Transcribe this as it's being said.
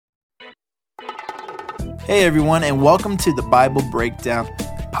Hey everyone, and welcome to the Bible Breakdown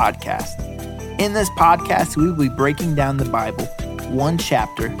Podcast. In this podcast, we will be breaking down the Bible one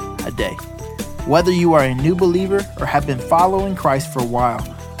chapter a day. Whether you are a new believer or have been following Christ for a while,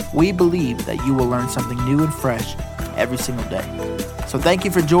 we believe that you will learn something new and fresh every single day. So thank you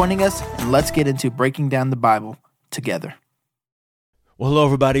for joining us, and let's get into breaking down the Bible together. Well, hello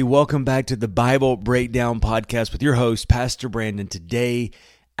everybody. Welcome back to the Bible Breakdown Podcast with your host, Pastor Brandon. Today,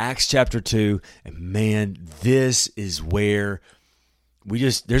 Acts chapter 2, and man, this is where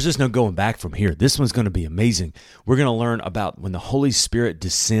there's just no going back from here. This one's going to be amazing. We're going to learn about when the Holy Spirit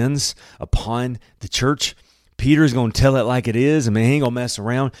descends upon the church. Peter's going to tell it like it is, and man, he ain't going to mess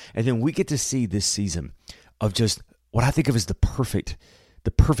around. And then we get to see this season of just what I think of as the perfect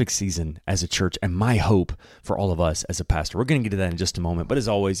season as a church, and my hope for all of us as a pastor. We're going to get to that in just a moment. But as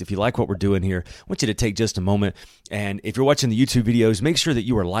always, if you like what we're doing here, I want you to take just a moment. And if you're watching the YouTube videos, make sure that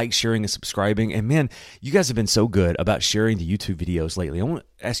you are sharing, and subscribing. And man, you guys have been so good about sharing the YouTube videos lately. I want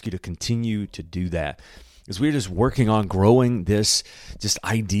to ask you to continue to do that, because we're just working on growing this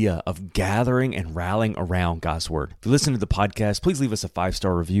idea of gathering and rallying around God's Word. If you listen to the podcast, please leave us a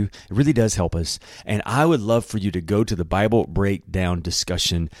 5-star review. It really does help us. And I would love for you to go to the Bible Breakdown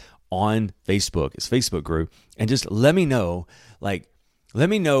discussion on Facebook, it's Facebook group, and just let me know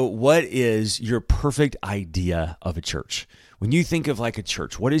what is your perfect idea of a church. When you think of like a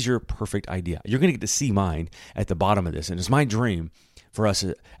church, what is your perfect idea? You're going to get to see mine at the bottom of this. And it's my dream for us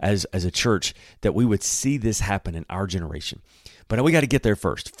as a church that we would see this happen in our generation. But we got to get there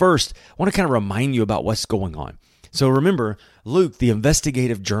first. First, I want to kind of remind you about what's going on. So remember, Luke, the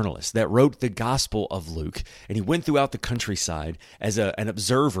investigative journalist that wrote the Gospel of Luke, and he went throughout the countryside as an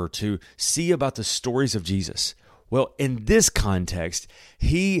observer to see about the stories of Jesus. Well, in this context,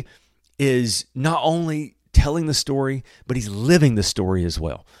 he is not only telling the story, but he's living the story as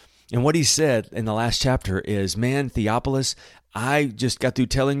well. And what he said in the last chapter is, man, Theophilus, I just got through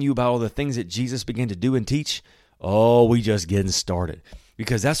telling you about all the things that Jesus began to do and teach. Oh, we just getting started.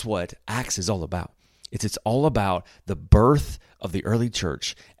 Because that's what Acts is all about. It's all about the birth of the early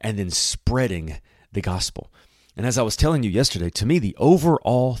church and then spreading the gospel. And as I was telling you yesterday, to me, the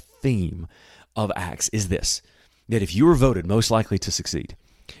overall theme of Acts is this, that if you were voted most likely to succeed,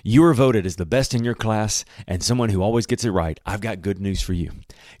 you were voted as the best in your class and someone who always gets it right, I've got good news for you.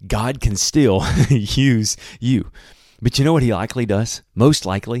 God can still use you. But you know what he likely does? Most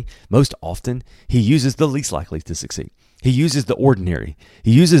likely, most often, he uses the least likely to succeed. He uses the ordinary.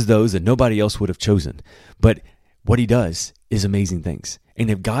 He uses those that nobody else would have chosen. But what he does is amazing things. And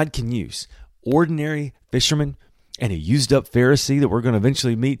if God can use ordinary fishermen and a used up Pharisee that we're going to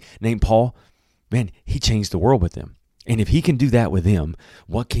eventually meet named Paul, man, he changed the world with them. And if he can do that with them,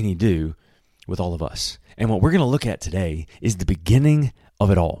 what can he do with all of us? And what we're going to look at today is the beginning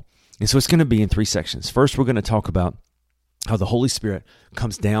of it all. And so it's going to be in 3 sections. First, we're going to talk about how the Holy Spirit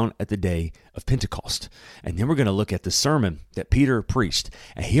comes down at the day of Pentecost. And then we're going to look at the sermon that Peter preached.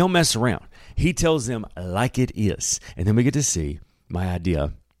 And he don't mess around. He tells them like it is. And then we get to see my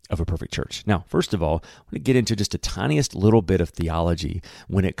idea of a perfect church. Now, first of all, I want to get into just the tiniest little bit of theology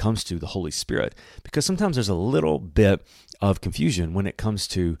when it comes to the Holy Spirit, because sometimes there's a little bit of confusion when it comes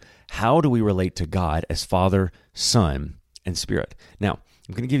to how do we relate to God as Father, Son, and Spirit. Now,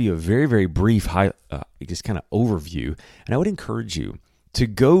 I'm going to give you a very, very brief, just kind of overview, and I would encourage you to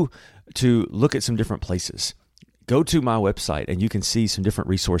go to look at some different places. Go to my website, and you can see some different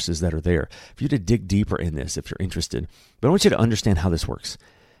resources that are there for you to dig deeper in this if you're interested. But I want you to understand how this works.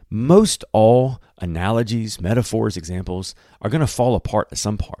 Most all analogies, metaphors, examples are going to fall apart at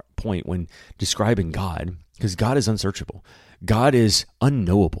some point when describing God, because God is unsearchable. God is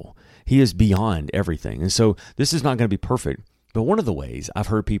unknowable. He is beyond everything. And so this is not going to be perfect. But one of the ways I've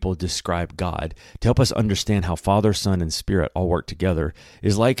heard people describe God to help us understand how Father, Son, and Spirit all work together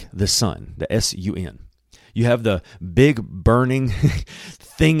is like the sun, the S-U-N. You have the big burning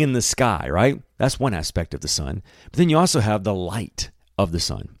thing in the sky, right? That's one aspect of the sun. But then you also have the light of the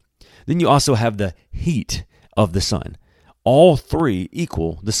sun. Then you also have the heat of the sun. All three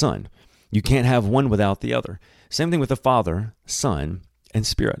equal the sun. You can't have one without the other. Same thing with the Father, Son, and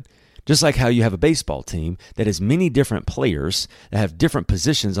Spirit. Just like how you have a baseball team that has many different players that have different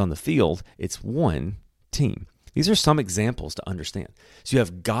positions on the field, it's one team. These are some examples to understand. So you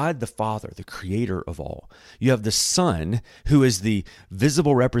have God the Father, the creator of all. You have the Son, who is the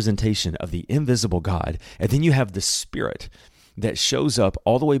visible representation of the invisible God. And then you have the Spirit that shows up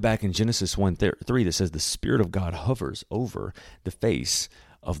all the way back in Genesis 1:3 that says the Spirit of God hovers over the face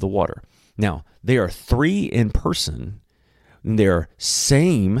of the water. Now, they are three in person. They're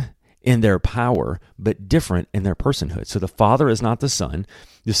same in their power, but different in their personhood. So the Father is not the Son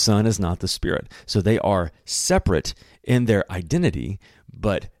is not the Spirit. So they are separate in their identity,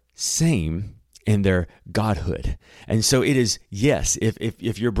 but same in their godhood. And so it is, yes,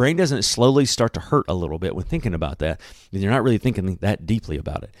 if your brain doesn't slowly start to hurt a little bit when thinking about that, then you're not really thinking that deeply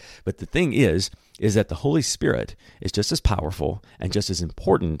about it. But the thing is that the Holy Spirit is just as powerful and just as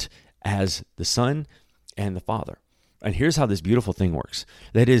important as the Son and the Father. And here's how this beautiful thing works.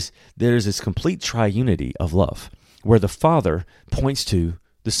 That is, there's this complete triunity of love, where the Father points to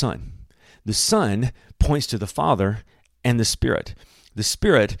the Son. The Son points to the Father and the Spirit. The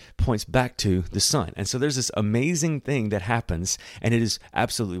Spirit points back to the Son. And so there's this amazing thing that happens, and it is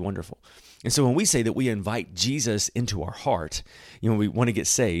absolutely wonderful. And so when we say that we invite Jesus into our heart, we want to get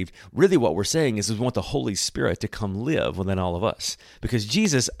saved, really what we're saying is we want the Holy Spirit to come live within all of us, because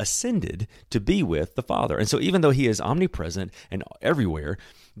Jesus ascended to be with the Father. And so even though he is omnipresent and everywhere,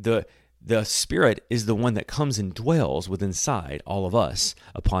 the Spirit is the one that comes and dwells within inside all of us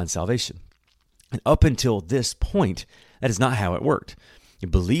upon salvation. And up until this point, that is not how it worked. They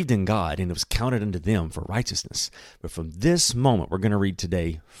believed in God, and it was counted unto them for righteousness. But from this moment we're going to read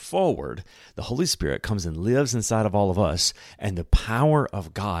today forward, the Holy Spirit comes and lives inside of all of us, and the power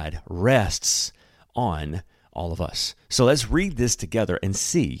of God rests on all of us. So let's read this together and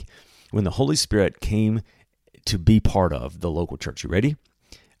see when the Holy Spirit came to be part of the local church. You ready?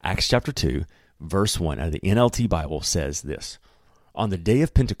 Acts chapter 2, verse 1 out of the NLT Bible says this: On the day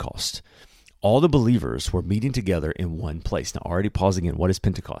of Pentecost, all the believers were meeting together in one place. Now, already pausing in, what is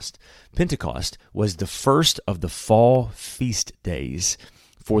Pentecost? Pentecost was the first of the fall feast days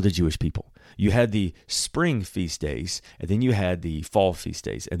for the Jewish people. You had the spring feast days, and then you had the fall feast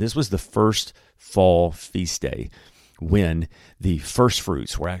days. And this was the first fall feast day when the first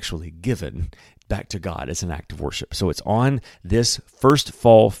fruits were actually given back to God as an act of worship. So it's on this first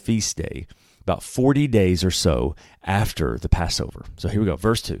fall feast day, about 40 days or so after the Passover. So here we go,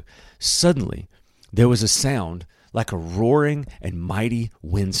 verse 2. Suddenly there was a sound like a roaring and mighty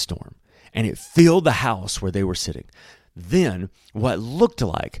windstorm, and it filled the house where they were sitting. Then what looked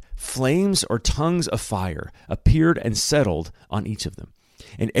like flames or tongues of fire appeared and settled on each of them.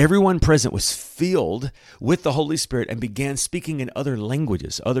 And everyone present was filled with the Holy Spirit and began speaking in other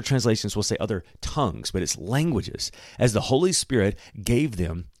languages. Other translations will say other tongues, but it's languages, as the Holy Spirit gave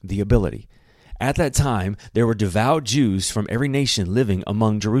them the ability. At that time, there were devout Jews from every nation living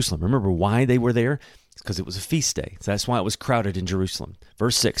among Jerusalem. Remember why they were there? It's because it was a feast day. So that's why it was crowded in Jerusalem.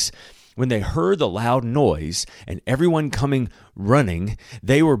 Verse 6, when they heard the loud noise and everyone coming running,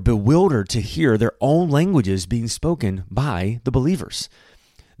 they were bewildered to hear their own languages being spoken by the believers.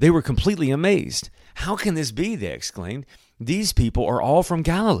 They were completely amazed. How can this be? They exclaimed. These people are all from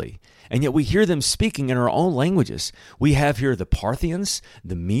Galilee, and yet we hear them speaking in our own languages. We have here the Parthians,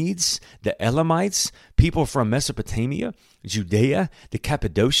 the Medes, the Elamites, people from Mesopotamia, Judea, the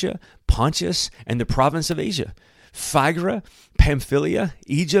Cappadocia, Pontus, and the province of Asia, Phrygia, Pamphylia,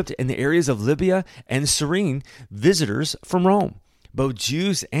 Egypt, and the areas of Libya and Cyrene, visitors from Rome, both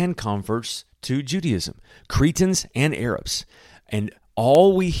Jews and converts to Judaism, Cretans and Arabs. And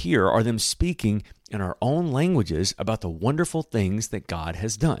all we hear are them speaking in our own languages about the wonderful things that God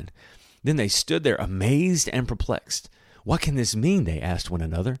has done. Then they stood there amazed and perplexed. What can this mean? They asked one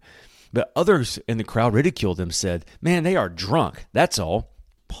another. But others in the crowd ridiculed them, said, man, they are drunk. That's all.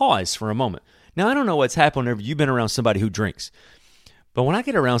 Pause for a moment. Now, I don't know what's happened whenever you've been around somebody who drinks. But when I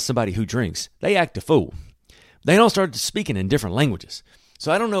get around somebody who drinks, they act a fool. They don't start speaking in different languages.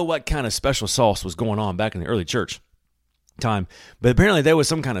 So I don't know what kind of special sauce was going on back in the early church time, but apparently there was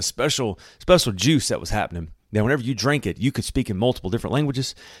some kind of special juice that was happening. Now, whenever you drank it, you could speak in multiple different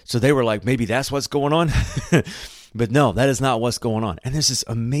languages. So they were like, maybe that's what's going on. But no, that is not what's going on. And there's this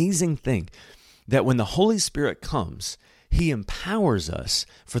amazing thing that when the Holy Spirit comes, he empowers us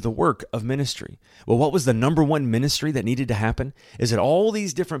for the work of ministry. Well, what was the number one ministry that needed to happen? Is that all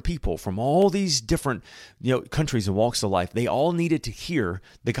these different people from all these different countries and walks of life, they all needed to hear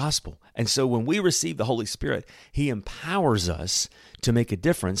the gospel. And so when we receive the Holy Spirit, he empowers us to make a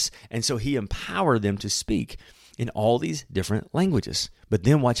difference. And so he empowered them to speak in all these different languages. But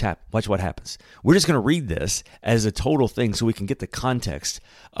then watch what happens. We're just going to read this as a total thing so we can get the context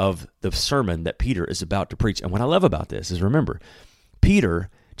of the sermon that Peter is about to preach. And what I love about this is, remember, Peter,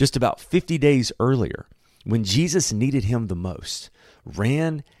 just about 50 days earlier, when Jesus needed him the most,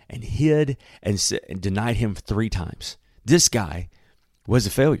 ran and hid and denied him 3 times. This guy was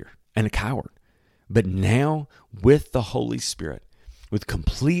a failure and a coward. But now, with the Holy Spirit, with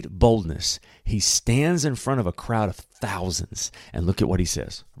complete boldness, he stands in front of a crowd of thousands. And look at what he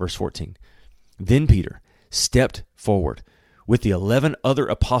says. Verse 14. Then Peter stepped forward with the 11 other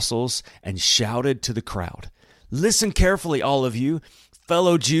apostles and shouted to the crowd, "Listen carefully, all of you,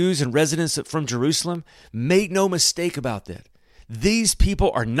 fellow Jews and residents from Jerusalem. Make no mistake about that. These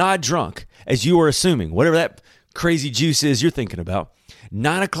people are not drunk, as you are assuming, whatever that crazy juice is you're thinking about.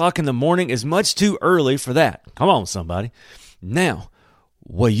 9 o'clock in the morning is much too early for that. Come on, somebody. Now,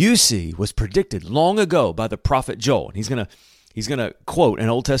 what you see was predicted long ago by the prophet Joel." And he's going to quote an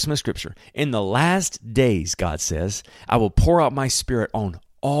Old Testament scripture. "In the last days," God says, "I will pour out my Spirit on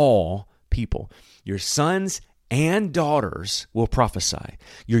all people. Your sons and daughters will prophesy.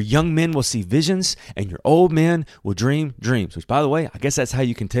 Your young men will see visions, and your old men will dream dreams." Which, by the way, I guess that's how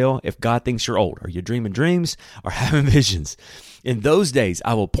you can tell if God thinks you're old. Are you dreaming dreams or having visions? "In those days,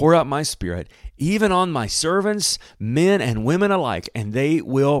 I will pour out my Spirit, even on my servants, men and women alike, and they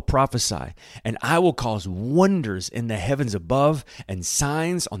will prophesy. And I will cause wonders in the heavens above and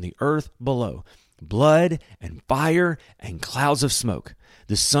signs on the earth below, blood and fire and clouds of smoke.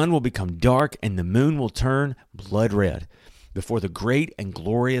 The sun will become dark and the moon will turn blood red before the great and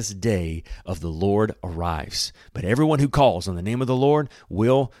glorious day of the Lord arrives. But everyone who calls on the name of the Lord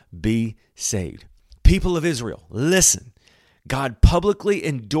will be saved." People of Israel, listen. God publicly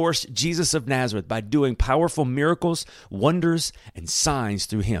endorsed Jesus of Nazareth by doing powerful miracles, wonders, and signs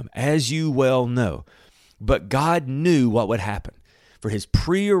through him, as you well know. But God knew what would happen, for his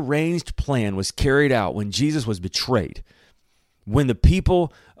prearranged plan was carried out when Jesus was betrayed. When the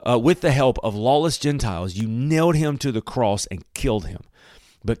people, with the help of lawless Gentiles, you nailed him to the cross and killed him.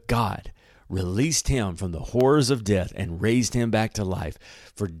 But God released him from the horrors of death and raised him back to life,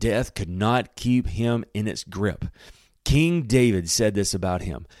 for death could not keep him in its grip. King David said this about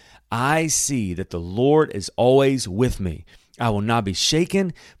him: "I see that the Lord is always with me. I will not be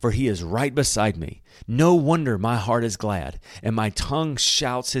shaken, for he is right beside me. No wonder my heart is glad, and my tongue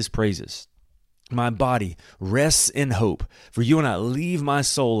shouts his praises. My body rests in hope, for you will not leave my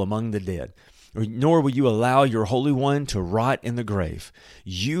soul among the dead, nor will you allow your Holy One to rot in the grave.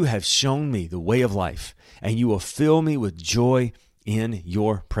 You have shown me the way of life, and you will fill me with joy in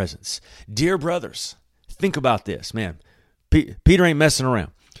your presence." Dear brothers, think about this, man. Peter ain't messing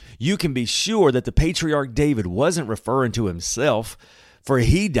around. You can be sure that the patriarch David wasn't referring to himself, for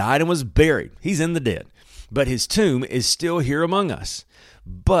he died and was buried. He's in the dead. But his tomb is still here among us.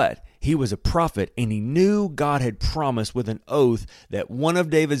 But he was a prophet, and he knew God had promised with an oath that one of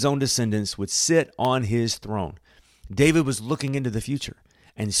David's own descendants would sit on his throne. David was looking into the future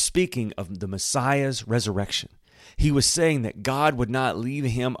and speaking of the Messiah's resurrection. He was saying that God would not leave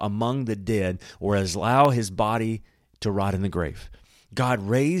him among the dead or allow his body to rot in the grave. God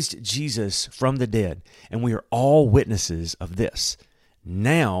raised Jesus from the dead, and we are all witnesses of this.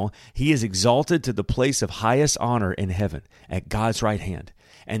 Now he is exalted to the place of highest honor in heaven at God's right hand.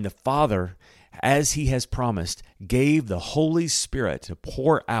 And the Father, as he has promised, gave the Holy Spirit to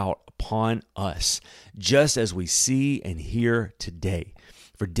pour out upon us, just as we see and hear today.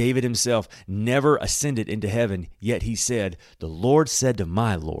 For David himself never ascended into heaven, yet he said, "The Lord said to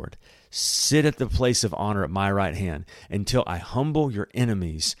my Lord, sit at the place of honor at my right hand until I humble your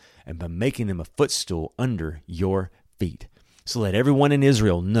enemies and by making them a footstool under your feet." So let everyone in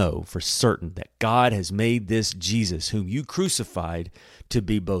Israel know for certain that God has made this Jesus, whom you crucified, to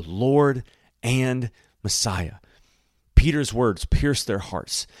be both Lord and Messiah. Peter's words pierced their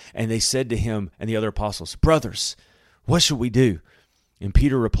hearts, and they said to him and the other apostles, "Brothers, what shall we do?" And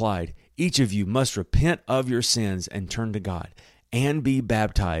Peter replied, "Each of you must repent of your sins and turn to God, and be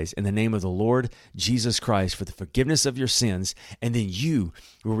baptized in the name of the Lord Jesus Christ for the forgiveness of your sins, and then you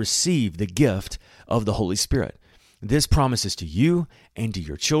will receive the gift of the Holy Spirit. This promise is to you and to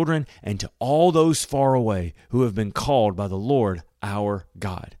your children and to all those far away who have been called by the Lord our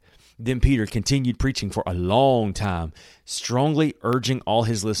God." Then Peter continued preaching for a long time, strongly urging all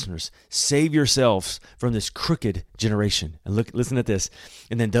his listeners, "Save yourselves from this crooked generation." And listen at this.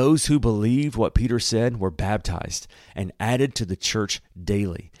 And then those who believed what Peter said were baptized and added to the church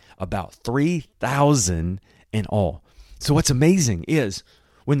daily, about 3,000 in all. So what's amazing is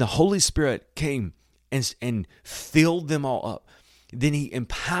when the Holy Spirit came and filled them all up, then he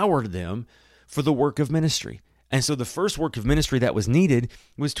empowered them for the work of ministry. And so the first work of ministry that was needed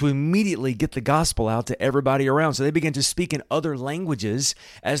was to immediately get the gospel out to everybody around. So they began to speak in other languages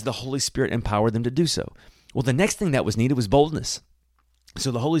as the Holy Spirit empowered them to do so. Well, the next thing that was needed was boldness.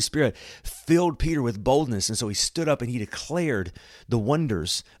 So the Holy Spirit filled Peter with boldness, and so he stood up and he declared the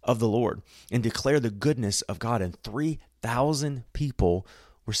wonders of the Lord and declared the goodness of God, and 3,000 people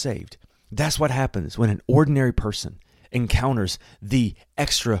were saved. That's what happens when an ordinary person encounters the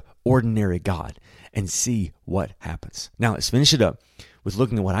extraordinary God, and see what happens. Now let's finish it up with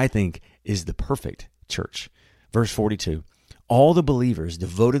looking at what I think is the perfect church. Verse 42, All the believers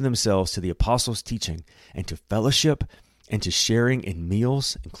devoted themselves to the apostles' teaching and to fellowship and to sharing in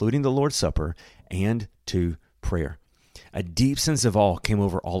meals, including the Lord's Supper, and to prayer. A deep sense of awe came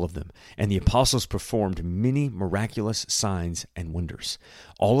over all of them, and the apostles performed many miraculous signs and wonders.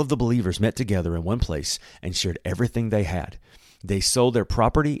 All of the believers met together in one place and shared everything they had. They sold their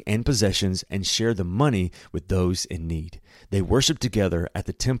property and possessions and shared the money with those in need. They worshiped together at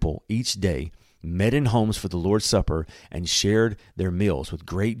the temple each day, met in homes for the Lord's Supper, and shared their meals with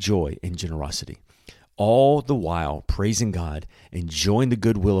great joy and generosity, all the while praising God, enjoying the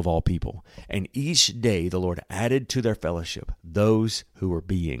goodwill of all people. And each day the Lord added to their fellowship those who were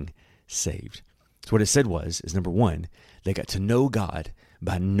being saved. So what it said is number one, they got to know God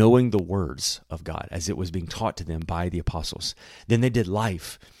by knowing the words of God as it was being taught to them by the apostles. Then they did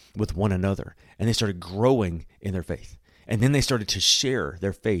life with one another, and they started growing in their faith. And then they started to share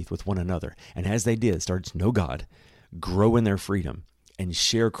their faith with one another. And as they did, started to know God, grow in their freedom, and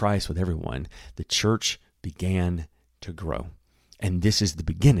share Christ with everyone, the church began to grow. And this is the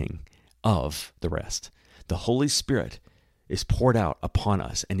beginning of the rest. The Holy Spirit is poured out upon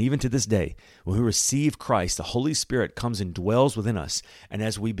us. And even to this day, when we receive Christ, the Holy Spirit comes and dwells within us. And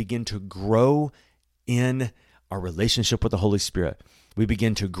as we begin to grow in our relationship with the Holy Spirit, we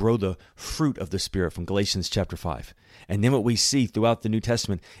begin to grow the fruit of the Spirit from Galatians chapter 5. And then what we see throughout the New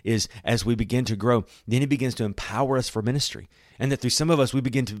Testament is as we begin to grow, then He begins to empower us for ministry. And that through some of us, we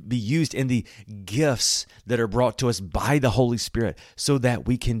begin to be used in the gifts that are brought to us by the Holy Spirit so that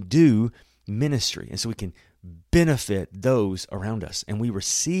we can do ministry and so we can benefit those around us. And we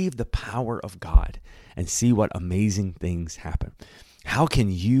receive the power of God and see what amazing things happen. How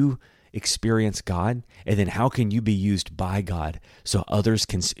can you experience God? And then how can you be used by God so others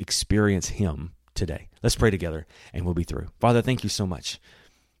can experience Him today? Let's pray together and we'll be through. Father, thank you so much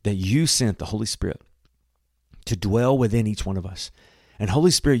that you sent the Holy Spirit to dwell within each one of us. And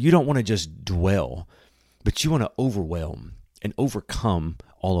Holy Spirit, you don't want to just dwell, but you want to overwhelm and overcome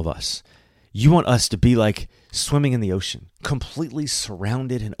all of us. You want us to be like swimming in the ocean, completely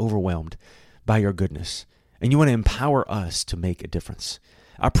surrounded and overwhelmed by your goodness. And you want to empower us to make a difference.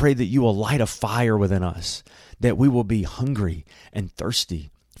 I pray that you will light a fire within us, that we will be hungry and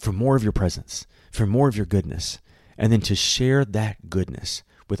thirsty for more of your presence, for more of your goodness, and then to share that goodness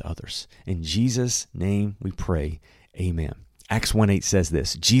with others. In Jesus' name we pray, amen. Acts 1:8 says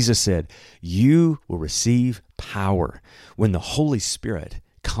this, Jesus said, you will receive power when the Holy Spirit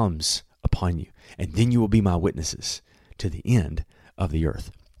comes upon you, and then you will be my witnesses to the end of the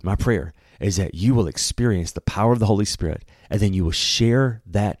earth. My prayer is that you will experience the power of the Holy Spirit, and then you will share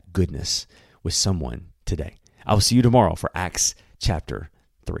that goodness with someone today. I will see you tomorrow for Acts chapter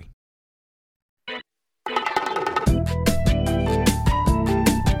 3.